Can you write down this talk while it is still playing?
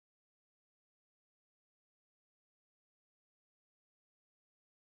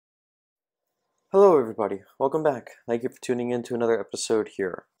Hello everybody, welcome back. Thank you for tuning in to another episode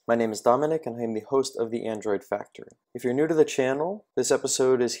here. My name is Dominic and I am the host of the Android Factory. If you're new to the channel, this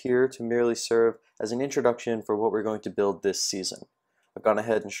episode is here to merely serve as an introduction for what we're going to build this season. I've gone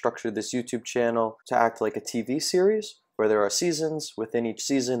ahead and structured this YouTube channel to act like a TV series where there are seasons. Within each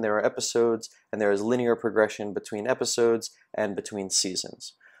season there are episodes and there is linear progression between episodes and between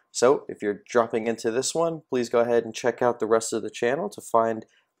seasons. So if you're dropping into this one, please go ahead and check out the rest of the channel to find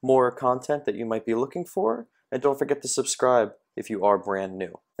more content that you might be looking for, and don't forget to subscribe if you are brand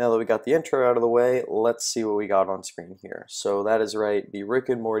new. Now that we got the intro out of the way, let's see what we got on screen here. So that is right, the Rick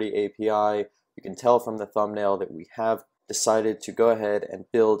and Morty API. You can tell from the thumbnail that we have decided to go ahead and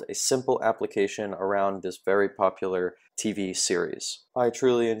build a simple application around this very popular TV series. I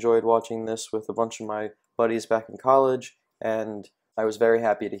truly enjoyed watching this with a bunch of my buddies back in college, and I was very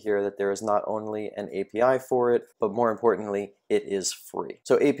happy to hear that there is not only an API for it, but more importantly, it is free.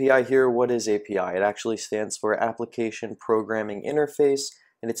 So API here, what is API? It actually stands for Application Programming Interface,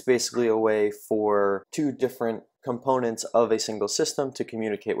 and it's basically a way for two different components of a single system to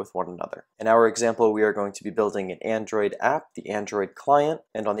communicate with one another. In our example, we are going to be building an Android app, the Android client,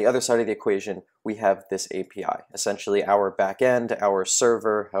 and on the other side of the equation, we have this API, essentially our backend, our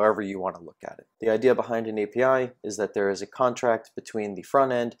server, however you want to look at it. The idea behind an API is that there is a contract between the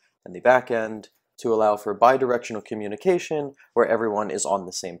front end and the back end to allow for bidirectional communication where everyone is on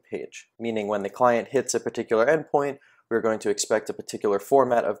the same page. Meaning when the client hits a particular endpoint, we're going to expect a particular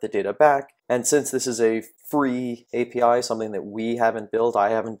format of the data back. And since this is a free API, something that we haven't built,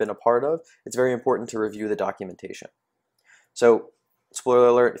 I haven't been a part of, it's very important to review the documentation. So, spoiler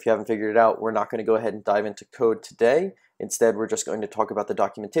alert, if you haven't figured it out, we're not going to go ahead and dive into code today. Instead, we're just going to talk about the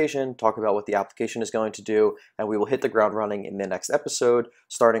documentation, talk about what the application is going to do, and we will hit the ground running in the next episode,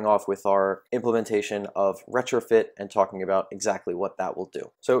 starting off with our implementation of Retrofit and talking about exactly what that will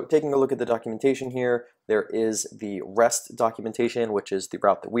do. So taking a look at the documentation here, there is the REST documentation, which is the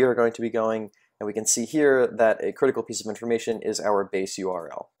route that we are going to be going, and we can see here that a critical piece of information is our base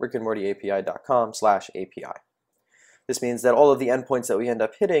URL, rickandmortyapi.com/API. This means that all of the endpoints that we end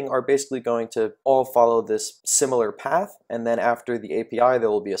up hitting are basically going to all follow this similar path, and then after the API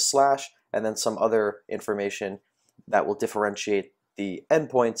there will be a slash and then some other information that will differentiate the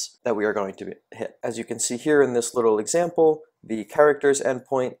endpoints that we are going to hit. As you can see here in this little example, the characters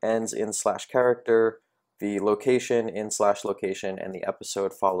endpoint ends in /character, the location in /location, and the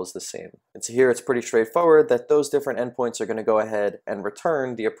episode follows the same. And so here it's pretty straightforward that those different endpoints are going to go ahead and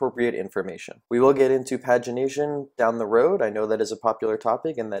return the appropriate information. We will get into pagination down the road. I know that is a popular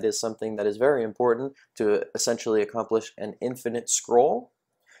topic, and that is something that is very important to essentially accomplish an infinite scroll.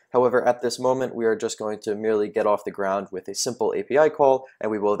 However, at this moment, we are just going to merely get off the ground with a simple API call,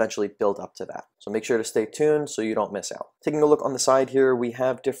 and we will eventually build up to that. So make sure to stay tuned so you don't miss out. Taking a look on the side here, we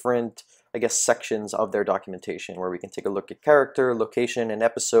have different sections of their documentation where we can take a look at character, location, and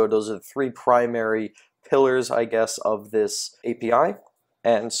episode. Those are the three primary pillars, of this API.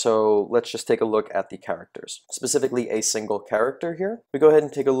 And so let's just take a look at the characters, specifically a single character here. We go ahead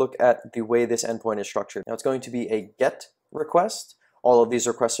and take a look at the way this endpoint is structured. Now it's going to be a GET request. All of these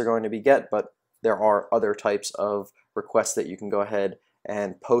requests are going to be GET, but there are other types of requests that you can go ahead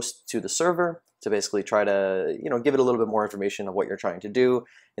and post to the server to basically try to, give it a little bit more information of what you're trying to do.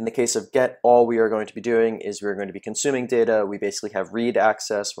 In the case of GET, all we are going to be doing is we're going to be consuming data. We basically have read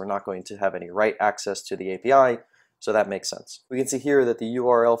access. We're not going to have any write access to the API, so that makes sense. We can see here that the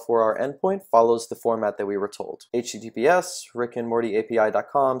URL for our endpoint follows the format that we were told. HTTPS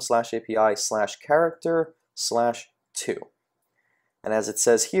rickandmortyapi.com/API/character/2. And as it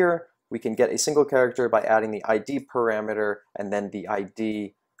says here, we can get a single character by adding the ID parameter, and then the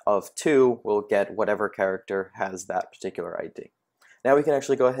ID of 2 will get whatever character has that particular ID. Now we can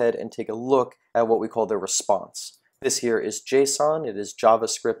actually go ahead and take a look at what we call the response. This here is JSON. It is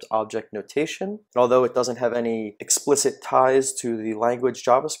JavaScript object notation. And although it doesn't have any explicit ties to the language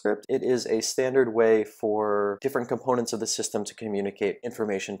JavaScript, it is a standard way for different components of the system to communicate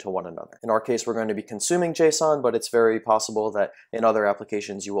information to one another. In our case, we're going to be consuming JSON, but it's very possible that in other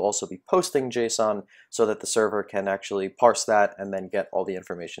applications you will also be posting JSON so that the server can actually parse that and then get all the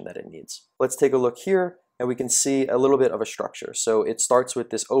information that it needs. Let's take a look here, and we can see a little bit of a structure. So it starts with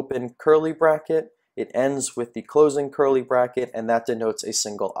this open curly bracket. It ends with the closing curly bracket, and that denotes a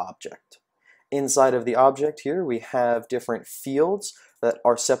single object. Inside of the object here, we have different fields that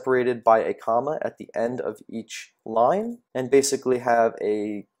are separated by a comma at the end of each line, and basically have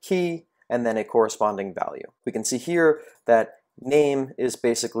a key and then a corresponding value. We can see here that name is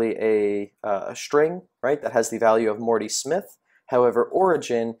basically a string, right, that has the value of Morty Smith. However,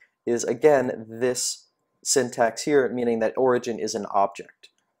 origin is, again, this syntax here, meaning that origin is an object.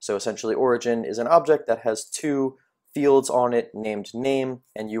 So essentially origin is an object that has two fields on it named name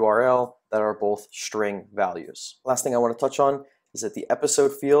and URL that are both string values. Last thing I want to touch on is that the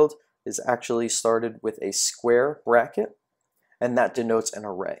episode field is actually started with a square bracket, and that denotes an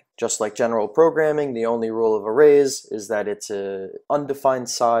array. Just like general programming, the only rule of arrays is that it's an undefined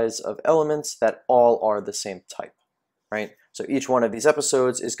size of elements that all are the same type, right? So each one of these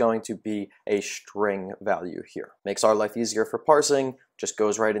episodes is going to be a string value here. Makes our life easier for parsing, just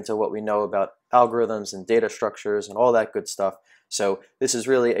goes right into what we know about algorithms and data structures and all that good stuff. So this is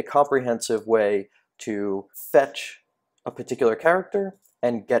really a comprehensive way to fetch a particular character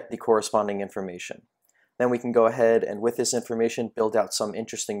and get the corresponding information. Then we can go ahead and with this information build out some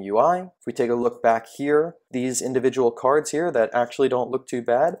interesting UI. If we take a look back here, these individual cards here that actually don't look too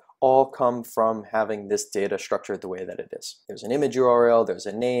bad all come from having this data structured the way that it is. There's an image URL, there's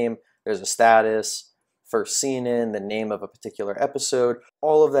a name, there's a status, first seen in, the name of a particular episode.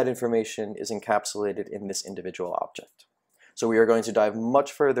 All of that information is encapsulated in this individual object. So we are going to dive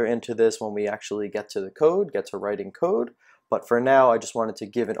much further into this when we actually get to the code, get to writing code. But for now, I just wanted to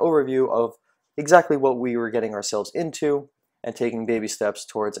give an overview of exactly what we were getting ourselves into and taking baby steps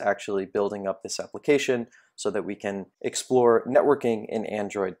towards actually building up this application so that we can explore networking in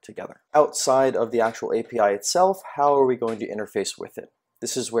Android together. Outside of the actual API itself, how are we going to interface with it?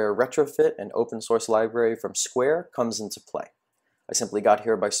 This is where Retrofit, an open source library from Square, comes into play. I simply got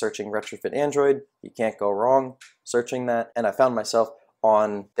here by searching Retrofit Android. You can't go wrong searching that, and I found myself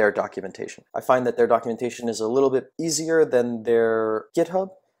on their documentation. I find that their documentation is a little bit easier than their GitHub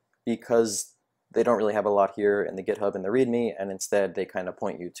because they don't really have a lot here in the GitHub and the README, and instead they kind of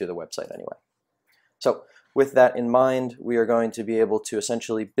point you to the website anyway. So with that in mind, we are going to be able to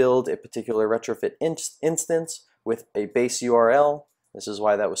essentially build a particular Retrofit instance with a base URL. This is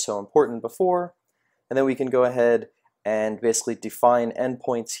why that was so important before. And then we can go ahead and basically define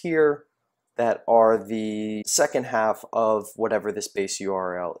endpoints here that are the second half of whatever this base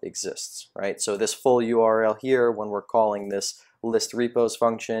URL exists, right? So this full URL here, when we're calling this list repos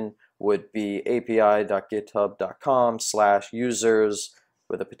function, would be api.github.com/users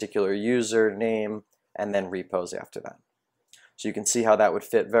with a particular user name and then repos after that. So you can see how that would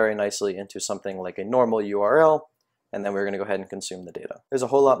fit very nicely into something like a normal URL, and then we're going to go ahead and consume the data. There's a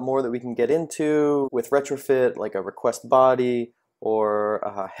whole lot more that we can get into with Retrofit, like a request body or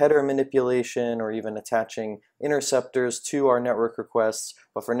a header manipulation or even attaching interceptors to our network requests.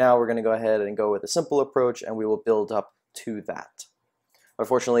 But for now, we're going to go ahead and go with a simple approach, and we will build up to that.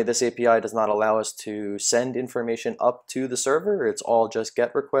 Unfortunately, this API does not allow us to send information up to the server. It's all just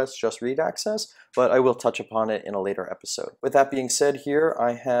GET requests, just read access, but I will touch upon it in a later episode. With that being said here,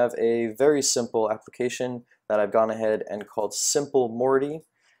 I have a very simple application that I've gone ahead and called Simple Morty.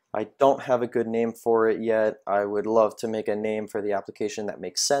 I don't have a good name for it yet. I would love to make a name for the application that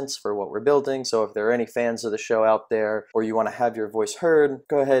makes sense for what we're building. So if there are any fans of the show out there, or you want to have your voice heard,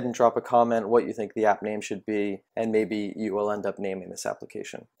 go ahead and drop a comment what you think the app name should be, and maybe you will end up naming this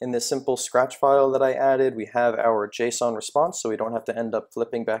application. In this simple Scratch file that I added, we have our JSON response, so we don't have to end up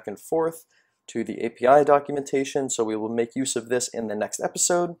flipping back and forth to the API documentation, so we will make use of this in the next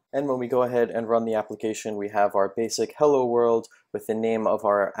episode. And when we go ahead and run the application, we have our basic hello world with the name of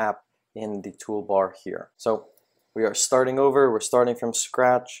our app in the toolbar here. So we are starting over, we're starting from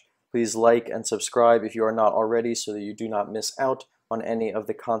scratch. Please like and subscribe if you are not already so that you do not miss out on any of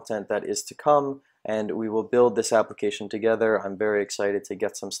the content that is to come, and we will build this application together. I'm very excited to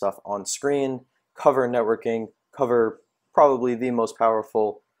get some stuff on screen, cover networking, cover probably the most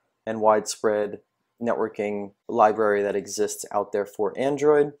powerful and widespread networking library that exists out there for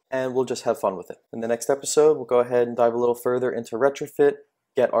Android, and we'll just have fun with it. In the next episode, we'll go ahead and dive a little further into Retrofit,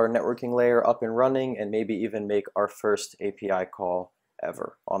 get our networking layer up and running, and maybe even make our first API call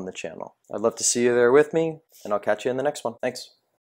ever on the channel. I'd love to see you there with me, and I'll catch you in the next one. Thanks.